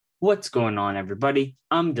What's going on, everybody?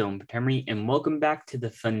 I'm Dylan Patermi, and welcome back to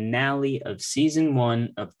the finale of Season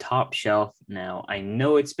 1 of Top Shelf. Now, I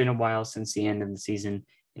know it's been a while since the end of the season,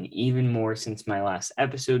 and even more since my last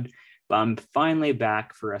episode, but I'm finally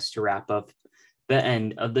back for us to wrap up the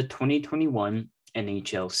end of the 2021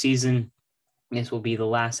 NHL season. This will be the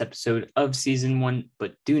last episode of Season 1,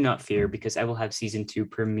 but do not fear because I will have Season 2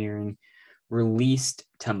 premiering released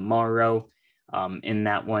tomorrow. In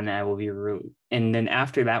that one, I will be and then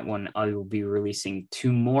after that one, I will be releasing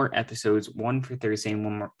 2 more episodes, one for Thursday and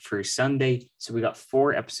one more for Sunday. So we got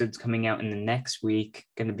 4 episodes coming out in the next week.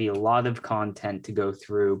 Going to be a lot of content to go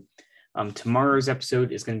through. Tomorrow's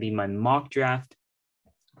episode is going to be my mock draft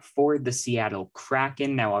for the Seattle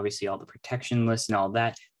Kraken. Now, obviously, all the protection lists and all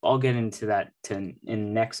that. I'll get into that in the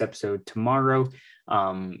next episode tomorrow.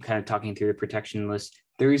 Kind of talking through the protection list.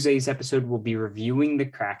 Thursday's episode will be reviewing the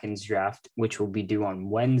Kraken's draft, which will be due on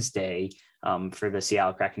Wednesday for the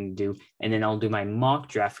Seattle Kraken to do. And then I'll do my mock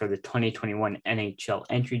draft for the 2021 NHL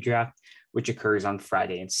entry draft, which occurs on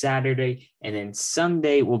Friday and Saturday. And then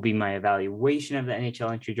Sunday will be my evaluation of the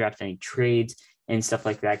NHL entry draft, any trades and stuff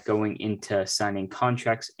like that going into signing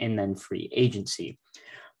contracts and then free agency.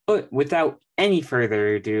 But without any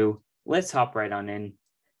further ado, let's hop right on in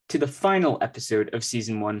to the final episode of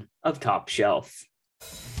Season 1 of Top Shelf.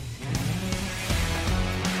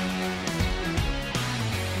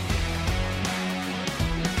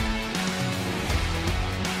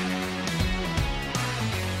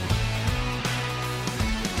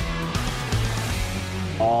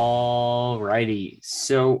 Alrighty,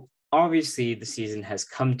 so obviously the season has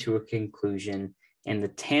come to a conclusion and the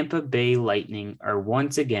Tampa Bay Lightning are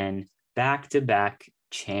once again back-to-back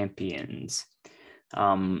champions.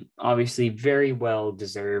 Obviously very well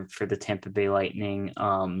deserved for the Tampa Bay Lightning.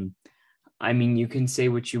 I mean, you can say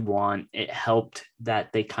what you want. It helped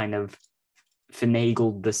that they kind of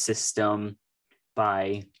finagled the system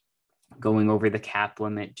by going over the cap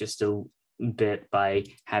limit just a bit by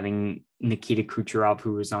having Nikita Kucherov,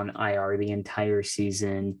 who was on IR the entire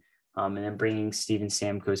season, and then bringing Steven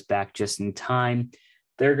Stamkos back just in time.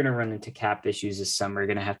 They're going to run into cap issues this summer.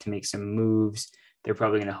 Going to have to make some moves. They're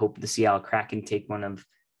probably going to hope the Seattle Kraken take one of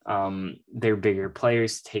their bigger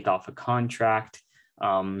players to take off a contract.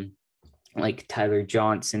 Like Tyler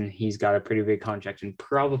Johnson, he's got a pretty big contract and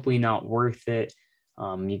probably not worth it.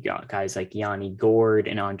 You got guys like Yanni Gourde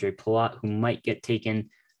and Andre Palat who might get taken.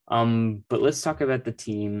 But let's talk about the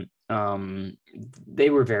team. They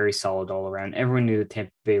were very solid all around. Everyone knew the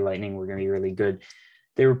Tampa Bay Lightning were going to be really good.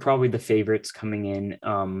 They were probably the favorites coming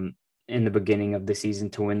in the beginning of the season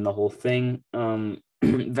to win the whole thing. Andre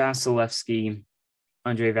Vasilevsky,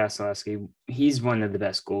 he's one of the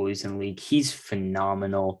best goalies in the league. He's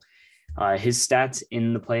phenomenal. His stats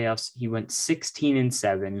in the playoffs, he went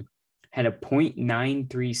 16-7, had a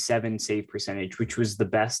 .937 save percentage, which was the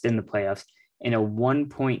best in the playoffs, and a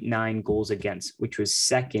 1.9 goals against, which was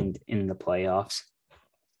second in the playoffs.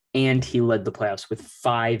 And he led the playoffs with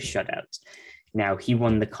 5 shutouts. Now, he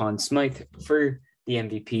won the Conn Smythe for the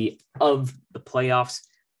MVP of the playoffs.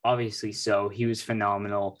 Obviously so. He was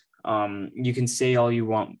phenomenal. You can say all you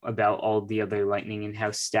want about all the other Lightning and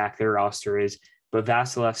how stacked their roster is, but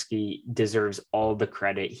Vasilevsky deserves all the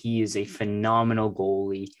credit. He is a phenomenal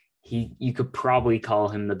goalie. You could probably call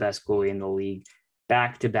him the best goalie in the league.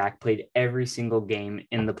 Back-to-back, played every single game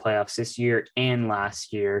in the playoffs this year and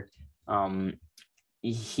last year.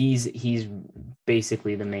 He's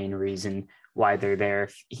basically the main reason why they're there.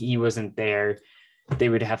 If he wasn't there, they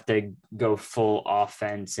would have to go full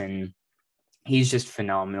offense, and he's just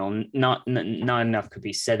phenomenal. Not enough could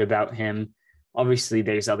be said about him. Obviously,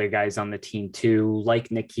 there's other guys on the team too,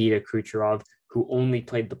 like Nikita Kucherov, who only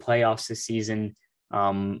played the playoffs this season.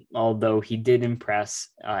 Although he did impress,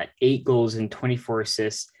 8 goals and 24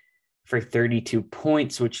 assists for 32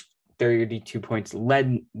 points, which 32 points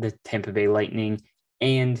led the Tampa Bay Lightning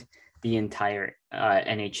and the entire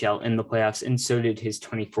NHL in the playoffs. And so did his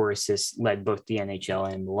 24 assists, led both the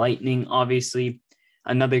NHL and the Lightning. Obviously,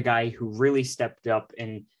 another guy who really stepped up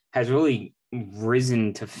and has really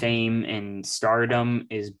risen to fame and stardom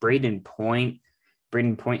is Brayden Point.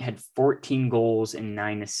 Brayden Point had 14 goals and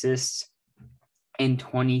 9 assists and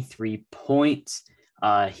 23 points.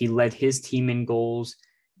 He led his team in goals,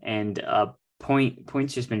 and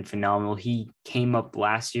Point's just been phenomenal. He came up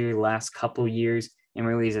last couple years, and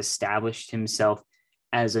really has established himself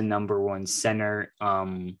as a number 1 center.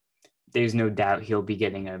 There's no doubt he'll be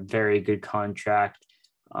getting a very good contract.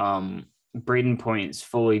 Brayden Point is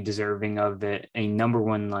fully deserving of it, a number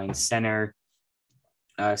 1 line center.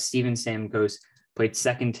 Steven Stamkos played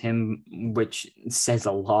second to him, which says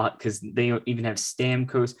a lot because they even have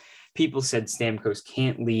Stamkos, people said Stamkos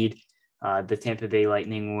can't lead the Tampa Bay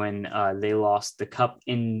Lightning when they lost the cup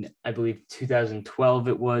in, I believe, 2012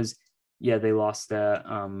 it was. Yeah, they lost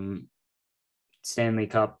the Stanley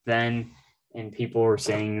Cup then, and people were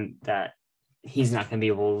saying that he's not going to be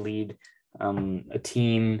able to lead a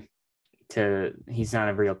team he's not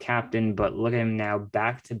a real captain, but look at him now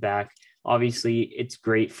back to back. Obviously, it's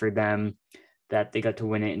great for them that they got to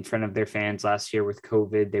win it in front of their fans last year with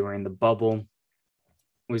COVID. They were in the bubble.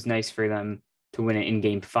 It was nice for them to win it in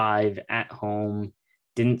Game 5 at home.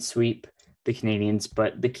 Didn't sweep the Canadiens,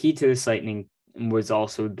 but the key to this Lightning was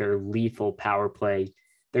also their lethal power play.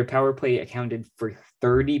 Their power play accounted for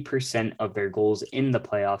 30% of their goals in the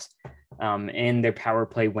playoffs, and their power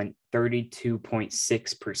play went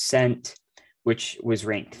 32.6%, which was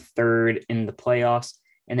ranked third in the playoffs.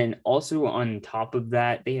 And then also on top of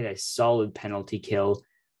that, they had a solid penalty kill,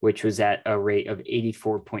 which was at a rate of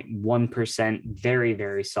 84.1%. Very,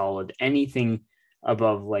 very solid. Anything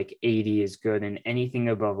above like 80 is good, and anything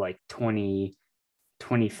above like 20,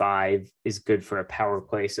 25 is good for a power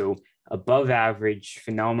play. So above average,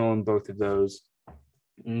 phenomenal in both of those.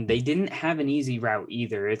 And they didn't have an easy route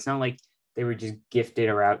either. It's not like they were just gifted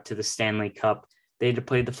a route to the Stanley Cup. They had to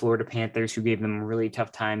play the Florida Panthers, who gave them a really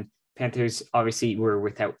tough time. Panthers obviously were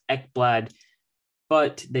without Ekblad,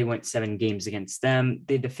 but they went 7 games against them.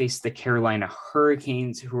 They had to face the Carolina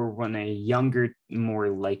Hurricanes, who were one of the younger, more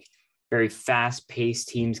like very fast-paced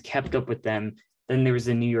teams, kept up with them. Then there was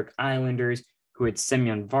the New York Islanders, who had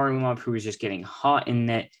Semyon Varlamov, who was just getting hot in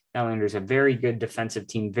net. The Islanders, a very good defensive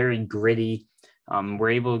team, very gritty. Were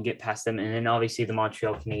able to get past them. And then obviously the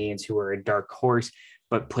Montreal Canadiens, who were a dark horse,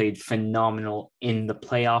 but played phenomenal in the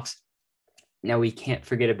playoffs. Now, we can't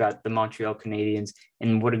forget about the Montreal Canadiens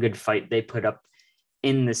and what a good fight they put up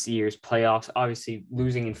in this year's playoffs, obviously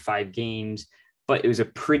losing in 5 games, but it was a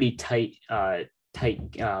pretty tight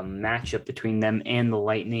matchup between them and the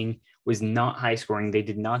Lightning. Was not high scoring. They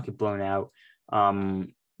did not get blown out.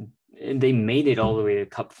 They made it all the way to the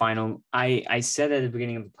Cup final. I said at the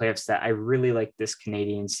beginning of the playoffs that I really like this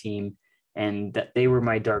Canadiens team and that they were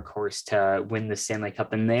my dark horse to win the Stanley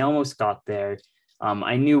Cup, and they almost got there.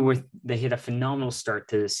 I knew they hit a phenomenal start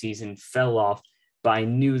to the season, fell off, but I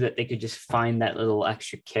knew that they could just find that little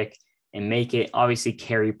extra kick and make it. Obviously,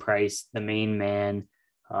 Carey Price, the main man,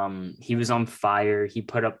 he was on fire. He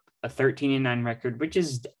put up a 13-9 record, which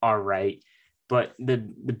is all right. But the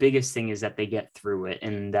biggest thing is that they get through it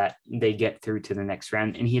and that they get through to the next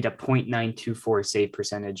round. And he had a .924 save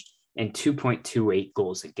percentage and 2.28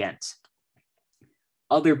 goals against.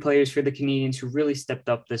 Other players for the Canadiens who really stepped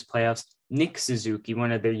up this playoffs, Nick Suzuki,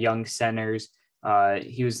 one of their young centers.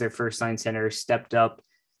 He was their first-line center, stepped up,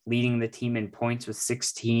 leading the team in points with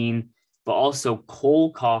 16. But also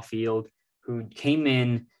Cole Caulfield, who came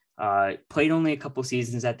in, played only a couple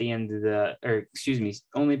seasons at the end of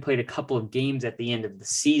only played a couple of games at the end of the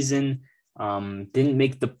season. Didn't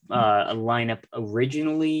make the lineup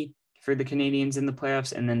originally for the Canadiens in the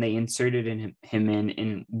playoffs, and then they inserted him in.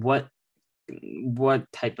 And what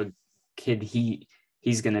type of kid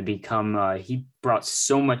he's going to become. He brought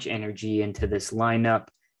so much energy into this lineup.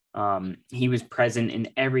 He was present in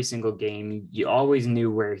every single game. You always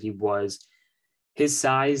knew where he was. His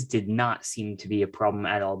size did not seem to be a problem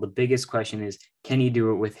at all. The biggest question is, can he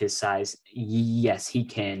do it with his size? Yes, he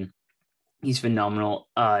can. He's phenomenal.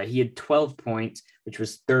 He had 12 points, which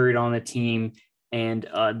was third on the team. And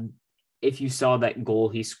if you saw that goal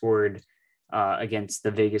he scored against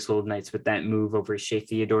the Vegas Golden Knights with that move over Shea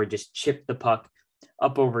Theodore, just chipped the puck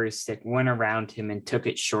up over his stick, went around him and took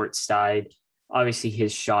it short side. Obviously,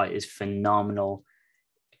 his shot is phenomenal.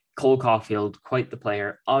 Cole Caulfield, quite the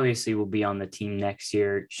player, obviously will be on the team next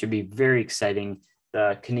year. Should be very exciting.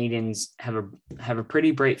 The Canadiens have a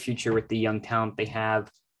pretty bright future with the young talent they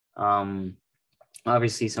have.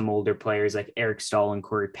 Obviously, some older players like Eric Stahl and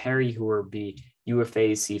Corey Perry, who will be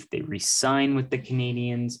UFAs, see if they re-sign with the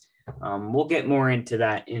Canadiens. We'll get more into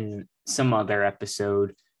that in some other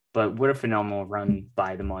episode, but what a phenomenal run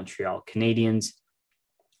by the Montreal Canadiens.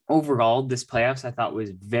 Overall, this playoffs I thought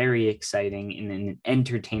was very exciting and an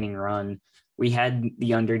entertaining run. We had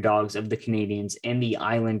the underdogs of the Canadiens and the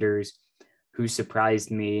Islanders who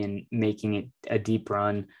surprised me in making it a deep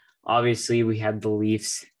run. Obviously, we had the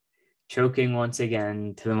Leafs choking once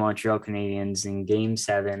again to the Montreal Canadiens in Game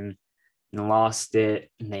 7 and lost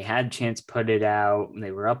it. And they had a chance to put it out.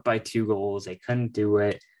 They were up by 2 goals. They couldn't do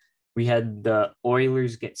it. We had the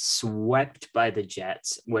Oilers get swept by the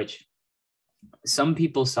Jets, which some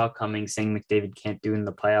people saw coming, saying McDavid can't do in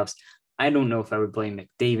the playoffs. I don't know if I would blame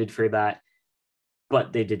McDavid for that,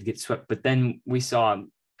 but they did get swept. But then we saw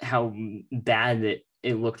how bad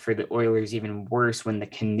it looked for the Oilers even worse when the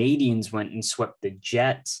Canadiens went and swept the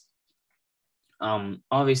Jets.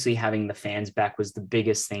 Obviously, having the fans back was the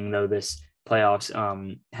biggest thing, though, this playoffs.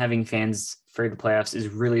 Having fans for the playoffs is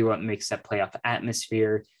really what makes that playoff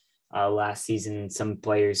atmosphere. Last season, some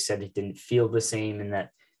players said it didn't feel the same and that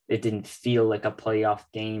it didn't feel like a playoff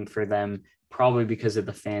game for them, probably because of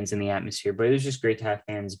the fans and the atmosphere. But it was just great to have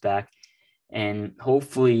fans back, and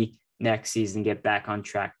hopefully next season get back on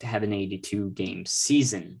track to have an 82-game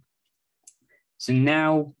season. So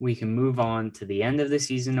now we can move on to the end of the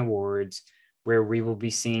season awards, where we will be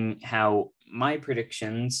seeing how my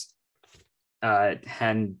predictions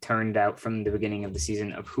had turned out from the beginning of the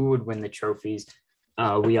season of who would win the trophies.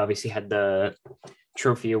 We obviously had the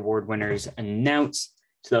trophy award winners announced.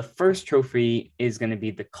 So the first trophy is going to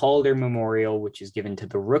be the Calder Memorial, which is given to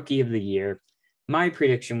the Rookie of the Year. My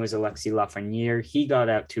prediction was Alexis Lafreniere. He got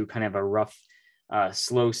out to kind of a rough,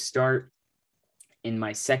 slow start. And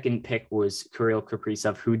my second pick was Kirill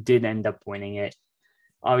Kaprizov, who did end up winning it.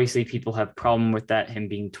 Obviously, people have problem with that, him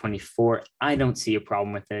being 24. I don't see a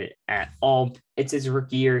problem with it at all. It's his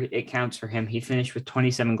rookie year. It counts for him. He finished with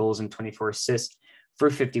 27 goals and 24 assists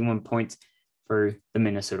for 51 points for the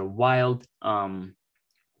Minnesota Wild.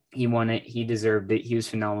 He won it. He deserved it. He was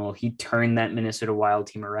phenomenal. He turned that Minnesota Wild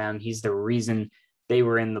team around. He's the reason they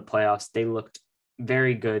were in the playoffs. They looked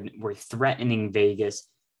very good. Were threatening Vegas.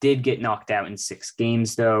 Did get knocked out in 6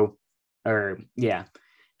 games, though. But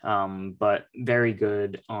very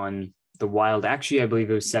good on the Wild. Actually, I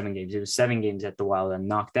believe it was 7 games. It was 7 games that the Wild and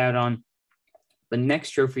knocked out on. The next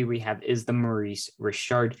trophy we have is the Maurice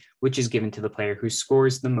Richard, which is given to the player who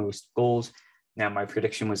scores the most goals. Now, my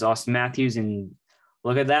prediction was Austin Matthews, and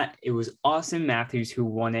look at that. It was Austin Matthews who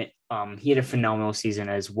won it. He had a phenomenal season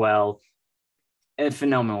as well. A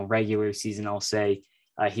phenomenal regular season, I'll say.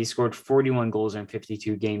 He scored 41 goals in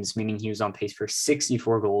 52 games, meaning he was on pace for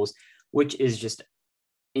 64 goals, which is just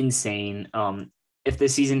insane. If the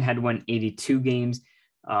season had won 82 games,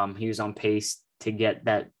 he was on pace to get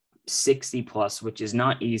that 60 plus, which is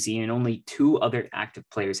not easy. And only 2 other active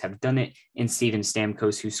players have done it in Steven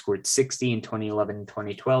Stamkos, who scored 60 in 2011 and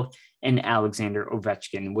 2012, and Alexander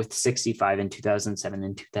Ovechkin with 65 in 2007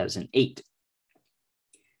 and 2008.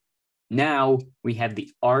 Now we have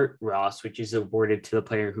the Art Ross, which is awarded to the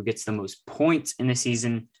player who gets the most points in a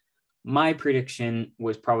season. My prediction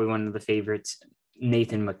was probably one of the favorites,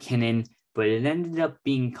 Nathan McKinnon, but it ended up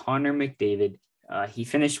being Connor McDavid. He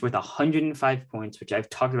finished with 105 points, which I've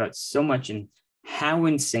talked about so much and how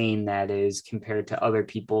insane that is compared to other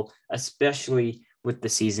people, especially with the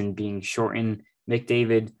season being shortened.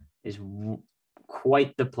 McDavid is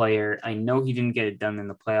quite the player. I know he didn't get it done in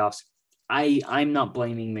the playoffs. I'm not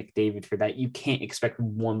blaming McDavid for that. You can't expect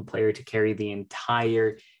one player to carry the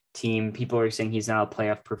entire team. People are saying he's not a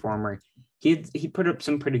playoff performer. He put up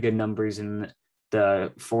some pretty good numbers in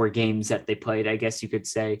the 4 games that they played, I guess you could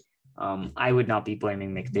say. I would not be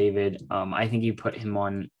blaming McDavid. I think you put him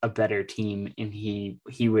on a better team and he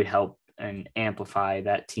would help and amplify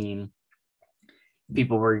that team.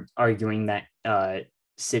 People were arguing that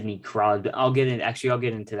Sidney Crosby. I'll get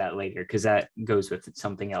into that later because that goes with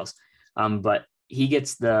something else. But he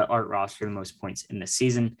gets the Art Ross for the most points in the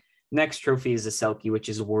season. Next trophy is the Selke, which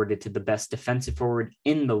is awarded to the best defensive forward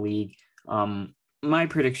in the league. My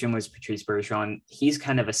prediction was Patrice Bergeron. He's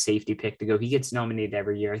kind of a safety pick to go. He gets nominated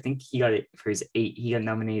every year. I think he got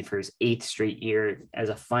nominated for his 8th straight year as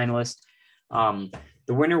a finalist. The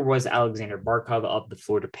winner was Alexander Barkov of the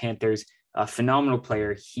Florida Panthers, a phenomenal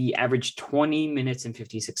player. He averaged 20 minutes and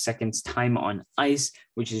 56 seconds time on ice,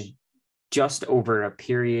 which is just over a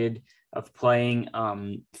period of playing.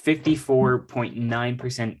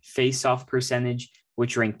 54.9% face-off percentage,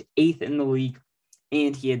 which ranked 8th in the league.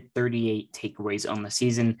 And he had 38 takeaways on the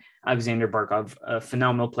season. Alexander Barkov, a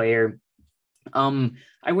phenomenal player.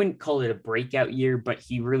 I wouldn't call it a breakout year, but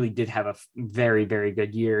he really did have a very, very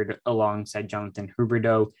good year alongside Jonathan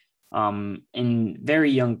Huberdeau. And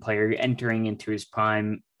very young player entering into his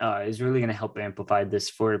prime is really going to help amplify this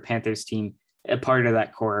Florida Panthers team, a part of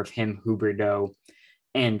that core of him, Huberdeau,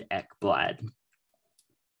 and Ekblad.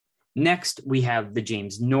 Next, we have the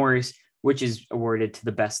James Norris, which is awarded to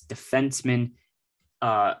the best defenseman,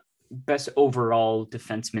 best overall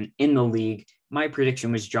defenseman in the league. My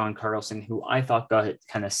prediction was John Carlson, who I thought got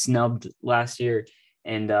kind of snubbed last year,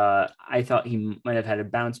 and I thought he might have had a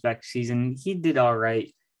bounce back season. He did all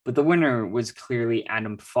right, but the winner was clearly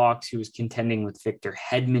Adam Fox, who was contending with Victor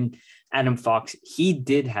Hedman. Adam Fox, he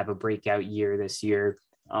did have a breakout year this year.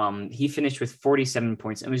 He finished with 47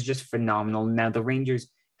 points and was just phenomenal. Now the Rangers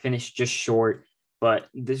finished just short, but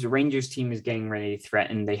this Rangers team is getting ready to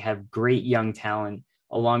threaten. They have great young talent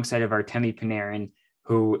alongside of Artemi Panarin,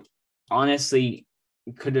 who honestly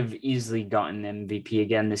could have easily gotten MVP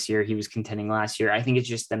again this year. He was contending last year. I think it's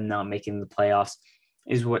just them not making the playoffs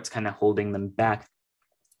is what's kind of holding them back.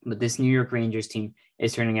 But this New York Rangers team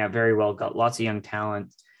is turning out very well, got lots of young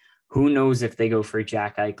talent. Who knows if they go for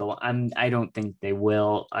Jack Eichel? I don't think they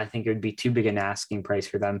will. I think it would be too big an asking price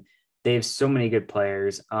for them. They have so many good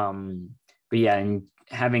players. But yeah, and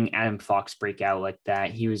having Adam Fox break out like that,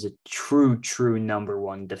 he was a true number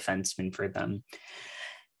one defenseman for them.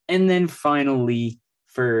 And then finally,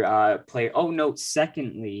 for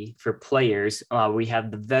secondly, for players, we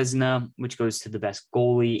have the Vezina, which goes to the best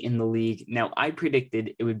goalie in the league. Now, I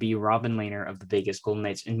predicted it would be Robin Lehner of the Vegas Golden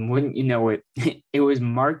Knights, and wouldn't you know it, it was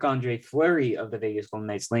Marc-Andre Fleury of the Vegas Golden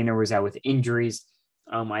Knights. Lehner was out with injuries.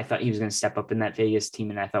 I thought he was going to step up in that Vegas team,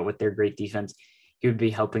 and I thought with their great defense, he would be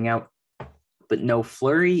helping out. But no,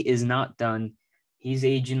 Fleury is not done. He's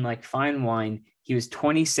aging like fine wine. He was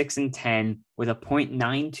 26-10 with a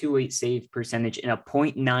 .928 save percentage and a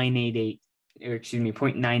 .98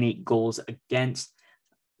 goals against.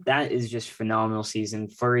 That is just phenomenal season.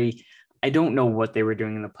 Fleury, I don't know what they were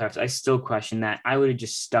doing in the playoffs. I still question that. I would have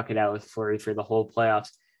just stuck it out with Fleury for the whole playoffs.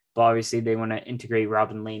 But obviously they want to integrate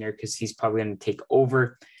Robin Lehner because he's probably going to take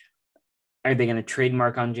over. Are they going to trade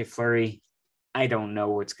Marc-Andre Fleury? I don't know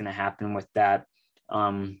what's going to happen with that.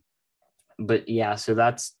 But yeah, so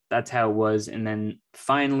that's how it was. And then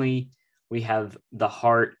finally, we have the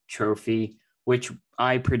Hart Trophy, which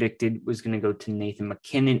I predicted was going to go to Nathan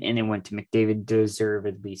MacKinnon, and it went to McDavid,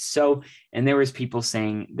 deservedly so. And there was people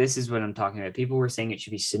saying, this is what I'm talking about. People were saying it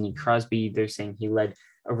should be Sidney Crosby. They're saying he led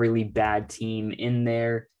a really bad team in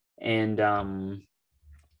there. And I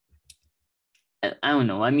don't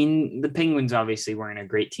know. I mean, the Penguins obviously weren't a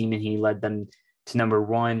great team, and he led them to number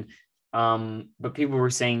one. But people were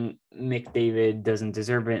saying McDavid doesn't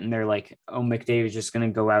deserve it, and they're like, oh, McDavid's just going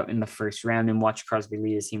to go out in the first round and watch Crosby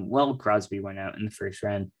lead his team. Well, Crosby went out in the first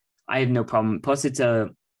round. I have no problem. Plus, it's a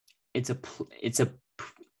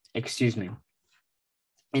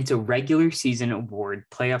regular season award.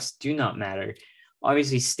 Playoffs do not matter.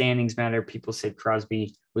 Obviously, standings matter. People said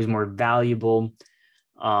Crosby was more valuable.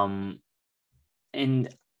 And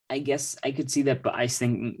I guess I could see that, but I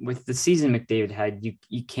think with the season McDavid had,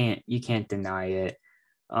 you can't deny it.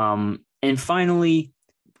 And finally,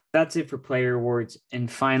 that's it for player awards.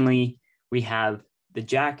 And finally, we have the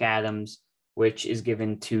Jack Adams, which is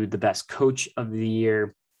given to the best coach of the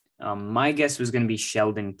year. My guess was going to be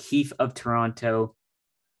Sheldon Keefe of Toronto.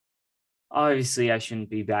 Obviously, I shouldn't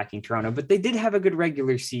be backing Toronto, but they did have a good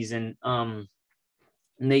regular season. And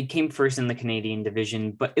they came first in the Canadian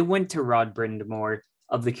division, but it went to Rod Brind'Amour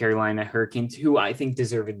of the Carolina Hurricanes, who I think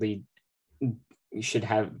deservedly should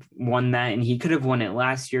have won that. And he could have won it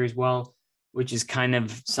last year as well, which is kind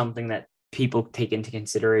of something that people take into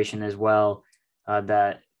consideration as well,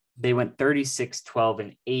 that they went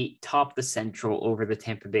 36-12-8, topped the Central over the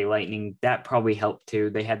Tampa Bay Lightning. That probably helped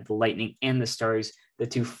too. They had the Lightning and the Stars, the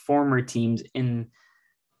two former teams in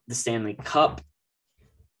the Stanley Cup.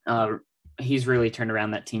 He's really turned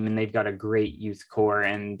around that team, and they've got a great youth core,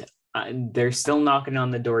 and they're still knocking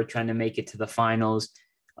on the door trying to make it to the finals.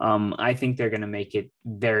 I think they're going to make it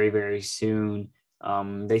very, very soon.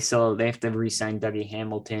 They have to re-sign Dougie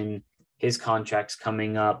Hamilton. His contract's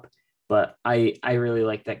coming up, but I really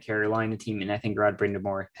like that Carolina team, and I think Rod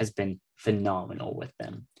Brind'Amour has been phenomenal with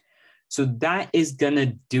them. So that is going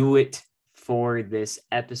to do it for this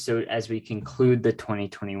episode as we conclude the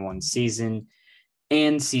 2021 season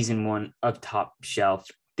and season 1 of Top Shelf.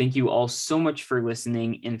 Thank you all so much for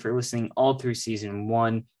listening and for listening all through season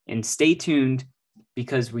 1. And stay tuned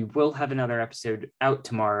because we will have another episode out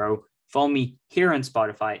tomorrow. Follow me here on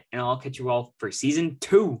Spotify, and I'll catch you all for season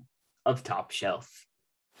 2 of Top Shelf.